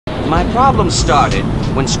My problem started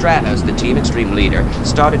when Stratos, the Team Extreme leader,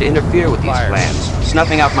 started to interfere with these plans,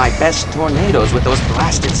 snuffing out my best tornadoes with those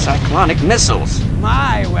blasted cyclonic missiles.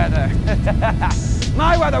 My weather.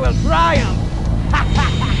 My weather will triumph.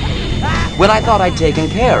 Well, I thought I'd taken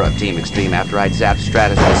care of Team Extreme after I'd zapped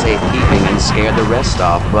Stratus into safekeeping and scared the rest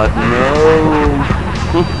off, but no.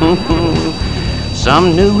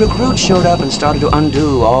 Some new recruit showed up and started to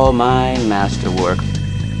undo all my masterwork.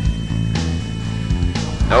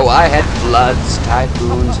 Oh, I had floods,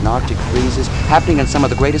 typhoons, and Arctic freezes happening in some of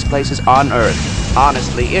the greatest places on Earth.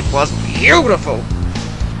 Honestly, it was beautiful.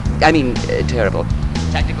 I mean, terrible.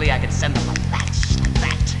 Technically, I could send them like that.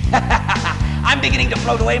 I'm beginning to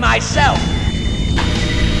float away myself.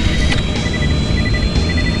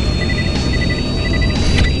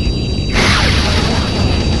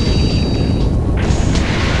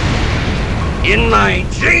 In my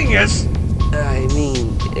genius! I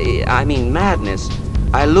mean madness.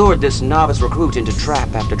 I lured this novice recruit into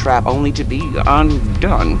trap after trap only to be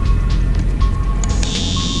undone.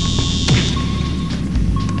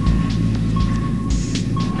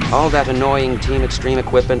 All that annoying Team Extreme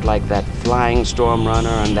equipment like that flying Storm Runner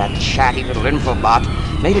and that chatty little infobot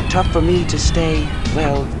made it tough for me to stay,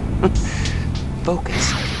 well,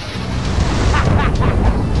 focused.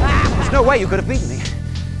 There's no way you could have beaten me.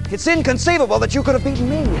 It's inconceivable that you could have beaten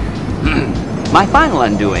me. My final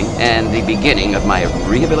undoing, and the beginning of my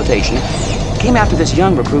rehabilitation, came after this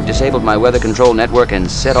young recruit disabled my weather control network and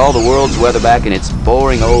set all the world's weather back in its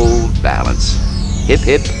boring old balance. Hip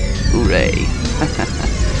hip, hooray.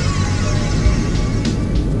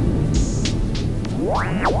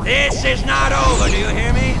 This is not over, do you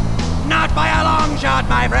hear me? Not by a long shot,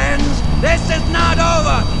 my friends. This is not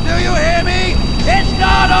over. Do you hear me? It's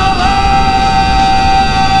not over!